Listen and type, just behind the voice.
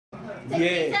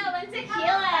Tequila and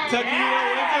tequila. Tequila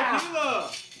and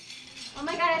tequila. Oh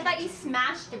my god, I thought you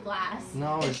smashed the glass.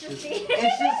 No, it's just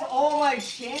all my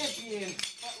champions.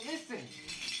 But listen.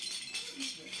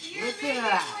 Listen to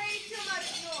that.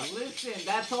 Listen,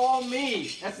 that's all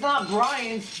me. That's not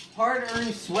Brian's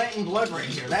hard-earned sweat and blood right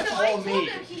here. That's all me. I told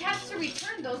him he has to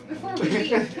return those before we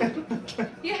leave.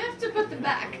 You have to put them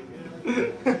back.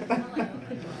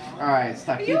 Alright, it's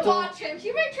taquito. You watch him.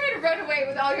 He might try to run away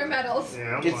with all your medals.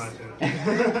 Yeah, I'm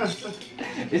watching.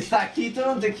 It's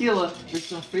taquito and tequila with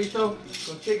some frito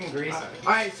with chicken grease.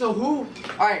 Alright, so who?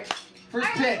 Alright, first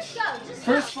pitch.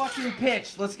 First fucking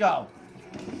pitch. Let's go.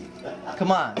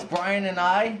 Come on, it's Brian and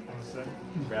I.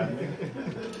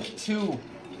 Two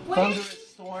thunderous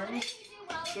storms.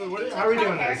 So how are we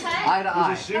doing this? Eye to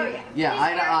eye. Shoot? Yeah,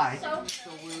 eye to eye.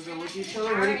 So we're gonna look at each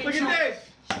other. Ready? Look at this.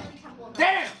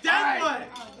 Damn! Then what?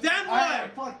 Then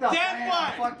what? Fucked up. Then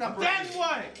what? Fucked up. Then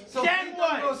what? So then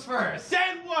what? goes first.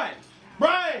 Then what?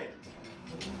 Brian.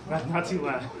 Not too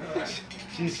loud.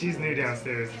 She's new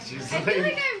downstairs. She's I feel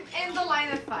like I'm in the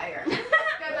line of fire.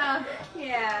 Gonna,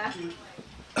 yeah.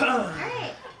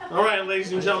 Alright. All right,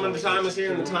 ladies and gentlemen, the time is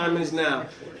here and the time is now.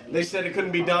 They said it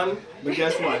couldn't be done, but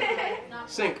guess what?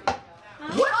 Sync.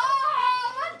 What?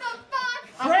 Oh, what the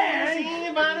fuck?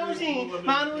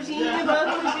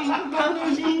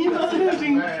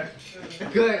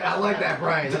 Good. I like that,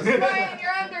 Brian. That's Brian,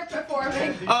 you're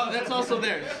underperforming. Oh, that's also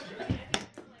theirs.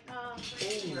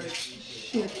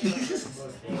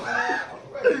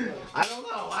 I don't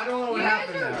know. I don't know what You guys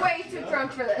happened are there. way too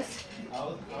drunk for this.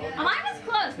 Oh, mine was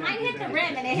close. Mine hit the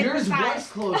rim and it hit Yours the side. was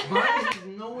close. Mine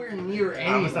is nowhere near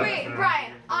anything. Wait,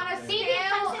 Brian, on a scale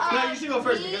of... No, you should go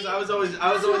first because I was always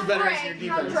better at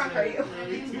your How defense. drunk are you?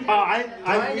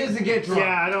 Brian doesn't get drunk.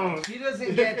 Yeah, I don't. He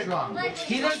doesn't get drunk.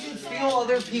 He doesn't steal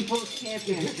other people's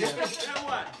championships. Now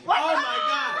what? Oh my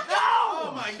god! No!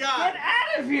 Oh my god! Get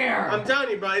out of here! I'm telling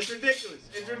you, Brian, it's ridiculous.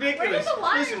 It's ridiculous. Where did the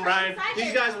water Listen, come Brian, inside these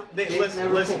it? guys,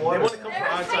 listen. They want to come from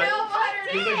our There's no side. butter.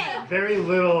 There's like very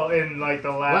little in like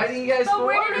the Why last didn't you guys But put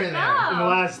where water did it in there? in the go?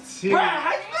 last two. Brian,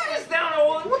 how you got this down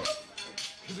all what the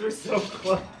Because we're so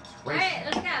close. Alright,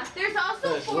 let's go. There's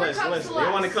also 4 cups Listen. left.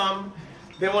 They want to come.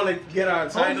 They want to get our Oh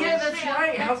titles. yeah, that's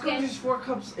right. How That's come good. there's 4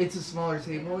 cups? It's a smaller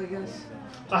table, I guess.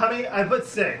 How many? I put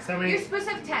 6. How many? You're supposed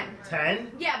to have 10.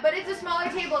 10? Yeah, but it's a smaller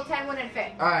table. 10 wouldn't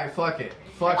fit. Alright, fuck it.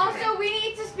 Fuck it. Also, we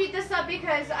need to speed this up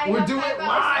because I We're have doing 5 it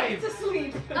hours live. to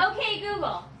sleep. Okay,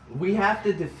 Google. We have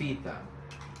to defeat them.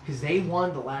 Because they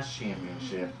won the last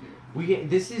championship. We get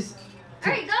this is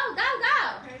Alright, go.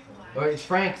 oh, it's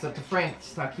Frank, it's up to Frank.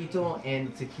 It's taquito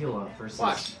and tequila versus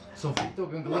What? So Frito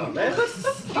can go. Man.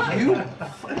 You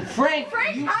Frank,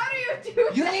 Frank, you, how do you do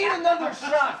you that? need another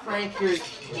shot, Frank. You're,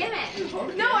 Give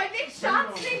it. No, I think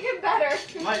shots make it better.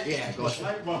 yeah, go ahead.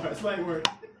 Light bar, it's light work.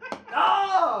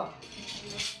 Oh!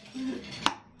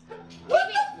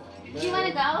 Do you want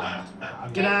to go?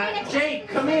 Can I? Jake,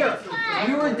 come here.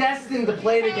 We were destined to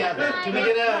play together. Can we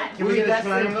get a? Can we We get a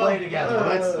destined to triangle? play together.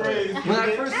 Let's. When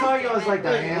I first saw you, I was like,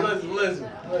 Diane. Listen.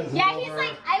 Yeah, he's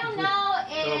like, I don't know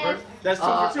if... That's 2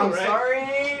 for 2, I'm right?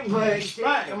 sorry, but Jake,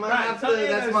 Right, I'm gonna right. have to. Tell me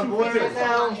That's that's my 2 boy for 2. right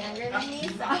now. Younger than me,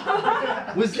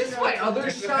 so... Was this my other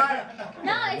shot?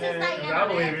 No, it's just not I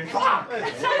believe you. Fuck!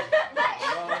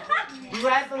 You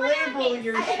had the label in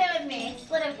your. Split it with me.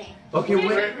 Split it with me. Okay, what You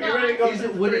ready to go? is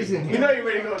it? What is in You here? know you're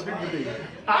ready to go to 3.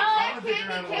 Oh, Candy cane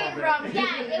rum. yeah, it was. The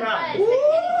candy cane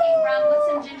rum with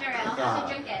some ginger ale. So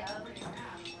drink it.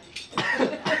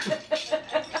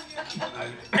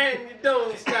 And you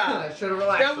don't I stop. should have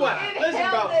relaxed. Then what? a lot. Listen, bro.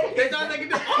 Inhaled it. They thought they could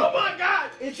do. Oh my God!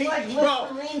 It's like Bro.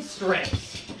 Listerine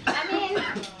strips. I mean,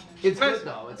 It's good Listen,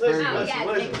 though. It's very Listen, good.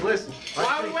 yeah, listen. Why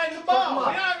are we waiting the ball?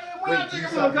 We're not drinking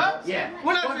from the cups. Yeah.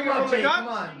 We're not Fuck drinking him up, from the Jake, come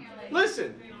cups. on.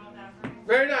 Listen.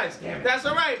 Very nice. That's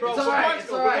all right, bro. It's all For right, Portugal.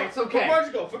 it's all right, it's okay. For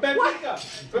Portugal. For Benfica.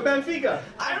 For Benfica.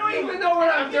 I don't even know what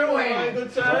I'm doing.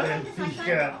 Good sir.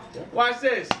 Yeah. Watch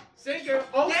this. Sinker.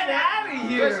 Oh, Get snap. out of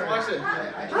here. Listen, watch this.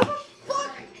 How the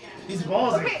fuck? These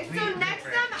balls are Okay, so clean. next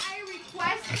time I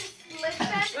request to split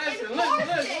them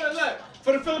Listen, in look.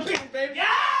 For the Philippines, baby. Yeah!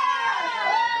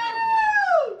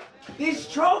 These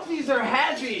trophies are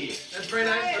heavy. That's very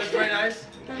nice. That's very nice.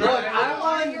 Look,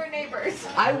 I your neighbors.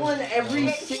 won every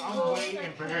I'm single.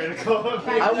 waiting for her to go up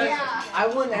here. I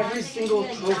won every single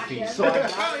trophy. So I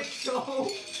got it.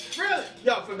 So. Really?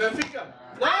 Yo, for Benfica.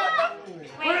 No.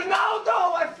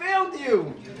 Ronaldo, I failed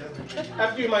you.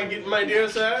 After you, my dear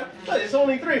sir. Look, it's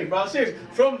only 3, bro. Seriously.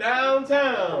 From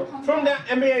downtown. From the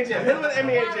NBA jam. Hit him with the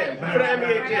NBA jam. For the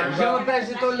NBA jam. Je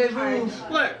m'appelle Toledo.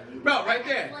 Look, bro, right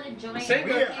there.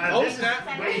 Sinker. Oh,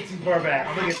 snap. Way too far back.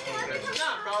 I'm gonna get over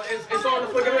Nah, bro. It's on the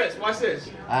flick of the wrist. Watch this.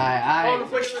 On the Alright.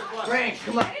 flick of the wrist. Watch. Frank,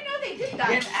 come on. I didn't know they already did that.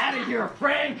 Get out of here,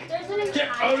 Frank. There's an Get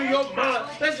entire out of your mind.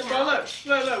 Listen, bro,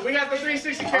 look. We got the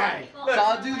 360 camera. Alright, so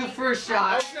I'll do the first Oh,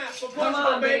 shot. snap. For Come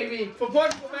Portugal, on, baby. baby. For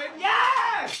Portugal, baby.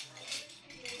 Yes!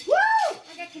 Woo!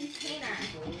 like a container.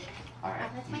 Alright,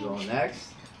 That's you my going name. next?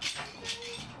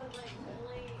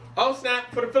 Oh, snap.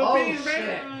 For the Philippines, Oh, baby.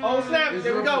 shit. Oh, snap. Is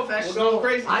There we it go. We're professional? going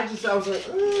crazy. I was like,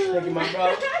 Thank you, my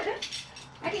bro.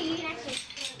 Okay, you can actually.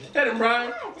 Hit him,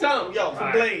 Brian. Tell him, yo,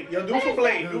 for Blade. Yo, do for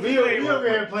Blade. Do for We Blade. over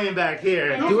here playing back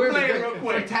here. Do do it it play for, real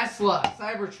quick. for Tesla,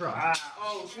 Cybertruck.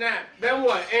 Oh, snap. Then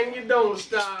what? And you don't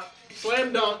stop.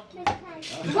 Slam dunk. What the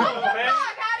fuck? Man.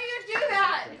 How do you do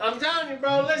that? I'm telling you,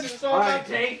 bro. Listen, it's all Alright, about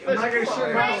Jake, I'm not gonna listen,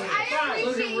 sugar come on, Right, man. I appreciate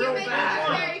Looking you real making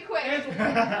bad. it very quick. I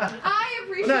Well,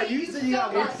 appreciate no, you you said so you got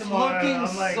much. work It's tomorrow. looking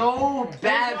I'm like, so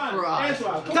bad for us.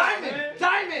 Antoine, come on, Diamond! man.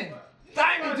 Diamond!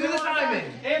 Diamond! Do the diamond!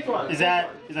 Antoine. is that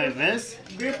this?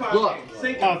 Beer pong Look. game.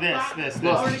 Sync Oh, it. this.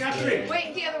 Look. Already got three.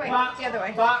 Wait, the other way. Bop, The other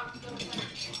way. bop.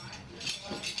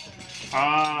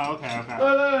 Oh, okay.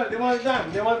 Look, they want the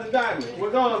diamond. They want the diamond. We're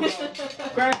going, bro.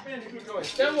 Crash Bandicoot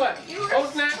joint. Then what? Oh,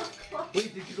 snap.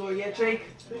 Wait, did you go yet, Jake?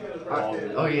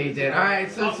 Oh, yeah, you did. Alright,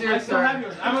 so it's I your still have turn.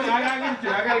 yours. I gotta give it to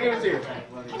you. I gotta give it to you.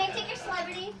 Can I take your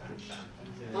celebrity?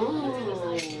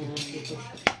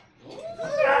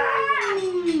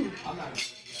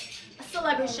 A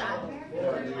celebrity shot.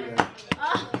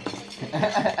 Oh.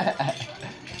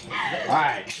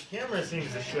 Alright. The camera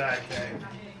seems distracting.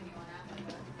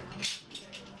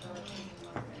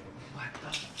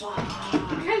 You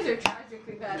guys are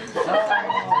tragically bad.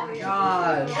 Oh my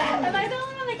god. Am I the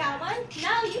only one that got one?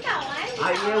 No, you got one. You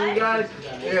Yeah, we got.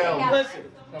 Yeah. Listen.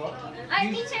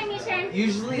 Alright, me turn, me turn.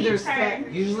 Usually there's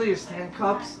 10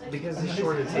 cups because it's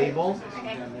short a table.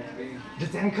 Okay. The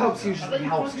 10 cups usually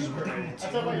helps because we're down That's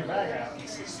up on your bag out.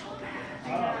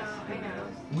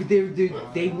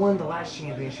 They won the last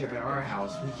championship at our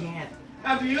house. We can't.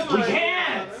 After you, We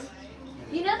can't!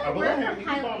 You know that Oh, we're well, from you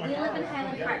can borrow Highland. my We live in car.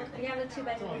 Highland Park. We have a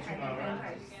 2-bedroom in Highland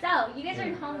Park. So you guys are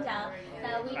in Homedale. So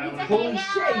we need to Holy hang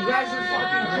shit, out. you guys are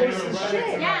fucking close as shit.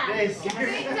 Yeah. Hey,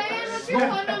 Diane, what's your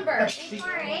phone number?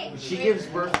 848. She gives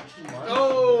birth to 2 months.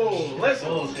 Oh, listen.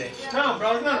 No, bro,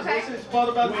 it's not. Okay. Listen, it's part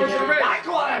about the first already. I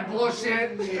call that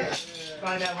bullshit!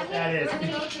 Find out what that is. I'm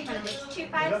gonna get your phone number. It's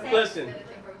 256 Listen.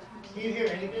 Can you hear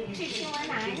anything?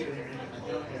 2219. If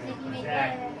you make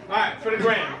Zach. All right, for the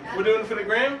gram. We're doing it for the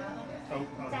gram. Oh,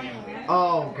 Diane.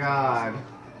 Oh god.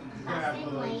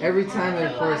 Every time they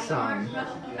record something.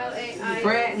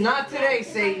 Fran, not today,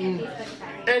 Satan.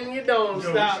 And you don't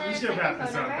Yo, stop. we should wrap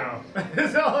this up though.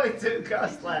 There's only 2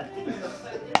 cups left.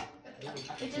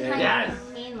 Which is my Yes.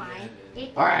 main line.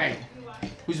 Alright.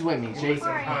 Who's with me?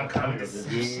 Jason? Hong Kong.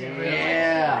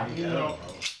 Yeah.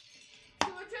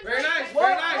 Very nice,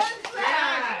 very nice. Very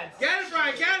nice. Get it,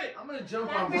 Brian, get it. I'm gonna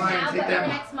jump Not on for Brian now, and take but for that.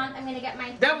 next month I'm gonna get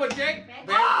my. That one, Jake. main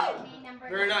number.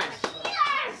 Very nice.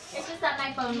 Yes! It's just that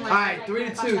my phone. Like, Alright, 3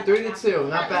 to 2, 3 to 2.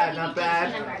 Not bad, not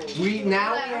bad.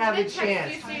 Now we have a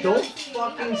chance. Don't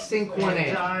fucking sink one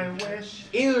in. I wish.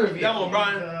 Either of you. That I'm one,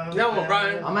 Brian. That one,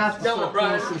 Brian. gonna have to That one, start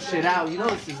pulling Brian. some shit out. You know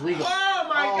this is legal. Oh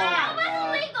my Oh. God. That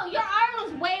wasn't legal. Your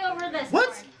arm was way over this. What?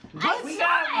 one. What? I We saw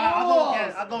got it.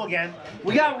 I'll go again.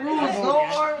 We got rules. No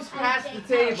arms past the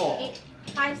table.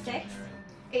 856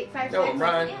 856. That one,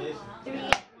 Brian.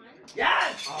 381.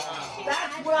 Yes!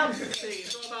 That's what I'm saying.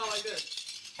 It's all about like this.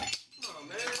 Come on,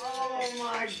 man. Oh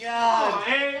my Come god. on,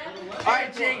 man.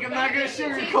 Alright, Jake, I'm not gonna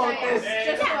sugarcoat this.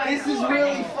 Just so I This is know.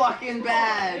 really fucking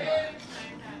bad.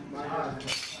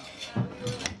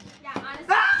 Yeah,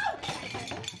 honestly.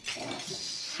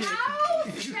 How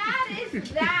sad is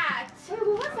that? Wait, what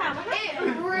was that? What happened?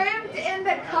 It rimmed in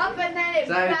the cup and then it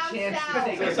So I had a bounced chance to out.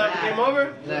 take So it it's like back. game over?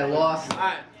 And I lost. All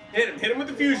right. Hit him with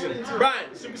the fusion.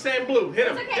 Brian, Super Saiyan Blue. Hit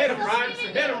him. It's okay, Hit him, it's Brian. okay.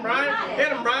 Hit him, Brian. Hit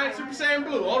him, Brian. Super Saiyan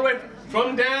Blue. All the way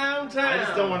from downtown. I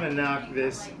just don't want to knock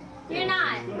this. You're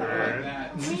not. Alright. I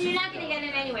mean, you're not gonna get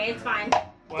it anyway. It's fine.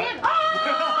 What? Damn.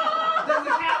 Oh!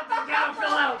 Doesn't count, fill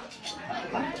out.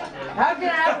 How can I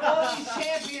have all these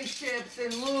championships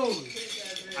and lose?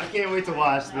 I can't wait to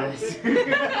watch this. Wait, is it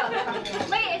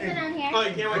on here? Oh,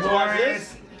 you can't wait to watch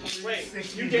this? Wait,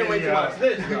 you can't wait to watch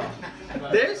this, though.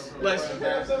 This? Listen.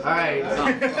 Alright,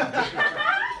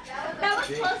 That was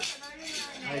close.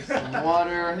 like some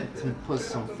water to put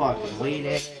some fucking weight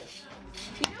in it.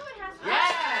 You know what has to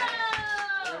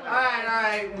Yeah!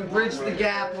 Alright, we bridged the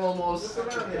gap almost.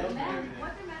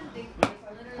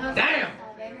 Damn!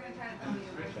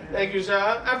 Thank you, sir.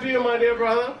 After you, my dear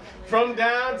brother, from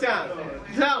downtown.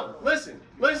 Tell him, listen,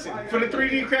 for the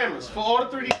 3D cameras, for all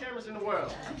the 3D cameras in the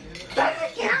world. Oh,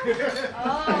 that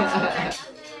doesn't.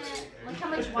 Look how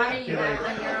much water you got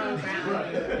on your own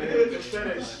ground.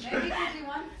 Finish.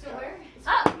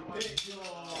 Oh!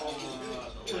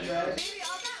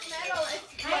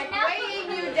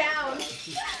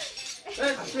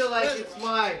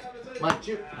 Oh,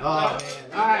 man.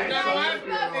 Alright. It's not gonna happen.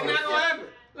 It's not gonna happen.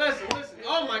 Listen.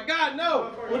 Oh my God,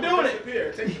 no. We're doing it.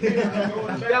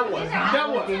 That one.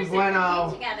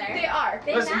 Bueno. They are.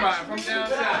 Listen, Brian, from down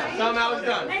south. Tell them how it's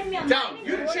done. Tell them.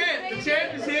 You the champ. The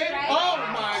champ is here. Oh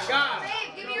my God.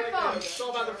 Babe, give me your phone. It's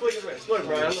all about the flick of wrist. Look,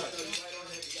 Brian, look.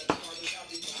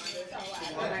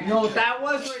 You know what that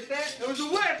was right there? It was a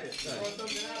weapon.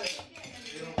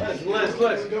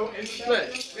 Listen.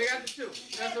 They got the two.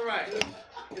 That's all right.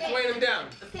 It's weighing them down.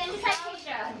 Stand beside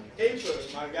Keisha.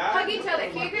 Hug each other.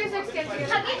 Can you guys like stand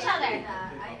together? Hug each other.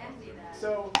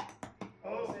 So.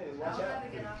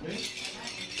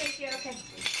 Thank you. Okay.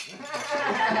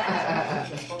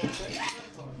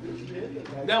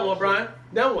 That one, Brian.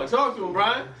 That one. Talk to him,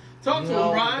 Brian. Talk to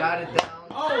him, Brian. Got it down.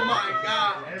 Oh my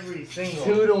God. Every single.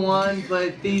 2-1,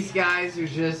 but these guys are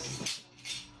just.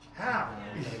 How?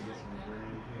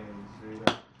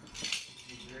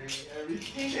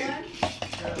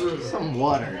 Some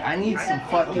water. I need some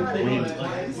fucking wind.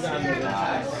 I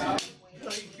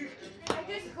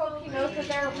just hope he knows that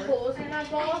there are holes in my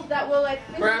balls that will like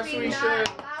Perhaps physically we not should.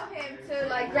 allow him to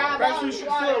like grab Perhaps on we should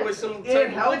water. fill it with some. It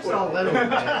helps a little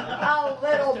bit. A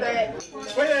little bit.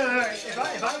 Wait. If I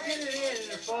get it in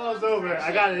and it falls over,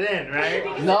 I got it in,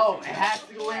 right? No, it has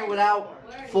to go in without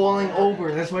falling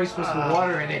over. That's why you're supposed to put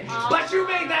water in it. But you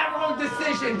made that wrong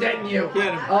decision, didn't you?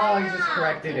 Oh, you just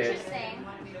corrected it. Interesting.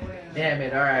 Damn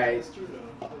it, alright.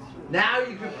 Now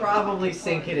you could probably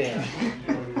sink it in.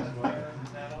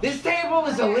 This table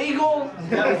is illegal.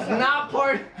 It's not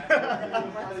part.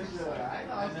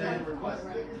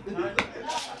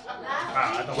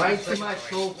 Right to my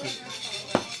trophy.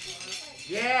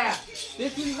 Yeah.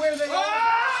 This is where they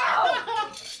are.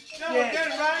 No, get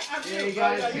it, right? Yeah, you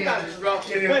got it, You got this, bro.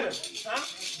 Get it. Huh?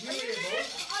 Are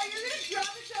you gonna drop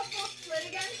yourself full split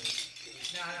again?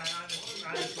 No,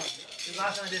 not this one. The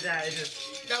last time I did that, it just.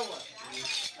 That one.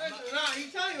 Listen, nah,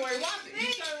 he's telling you where he wants it.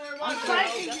 He's telling you where he I'm wants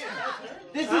psyching it. him.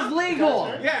 This is legal.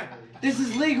 Yeah. This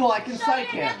is legal. I can Show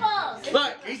psych your him. nipples.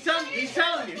 Look, he's telling you. He's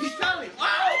telling you. Oh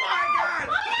my God!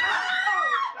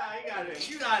 Nah,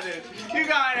 you got it. You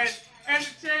got it. And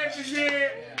the champ is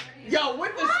here. Yo,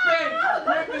 with the spin.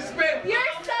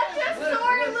 You're such a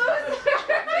sore loser.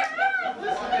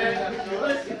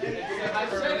 Listen,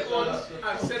 I've said it once.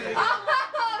 I've said it again. Oh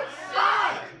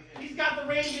shit! He's got the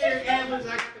reindeer antlers. I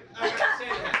got the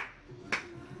sand hat.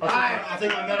 I'll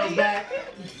take my medals back.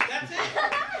 That's it.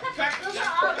 Back Those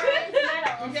are all great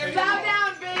medals. Bow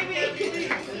down, baby.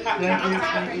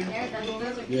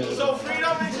 So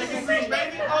freedom and chicken grease,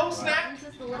 baby. Oh snap. This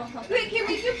is the little puppy. Wait, can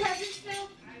we do presents now?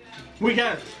 We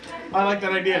can. I like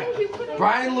that idea.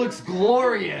 Brian looks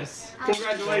glorious.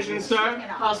 Congratulations, sir.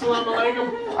 Assalamu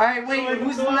alaikum. Alright, wait,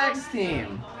 who's the next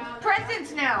team?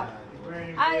 Presents now.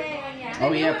 Yeah.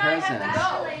 Oh, You yeah, and I have to presents.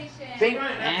 go. Big,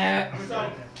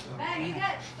 Man, you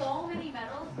got so many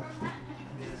medals from that.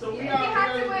 So we You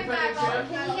have to win back.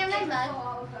 Can you hear my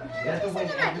mug?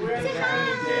 Say hi.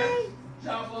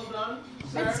 Job well done.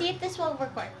 Let's see if this will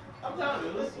record. I'm telling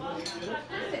you, listen.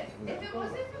 If it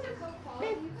wasn't for the Coke Paul, you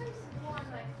guys won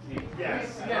like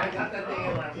Yes. I got that thing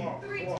in my wall. 3 times.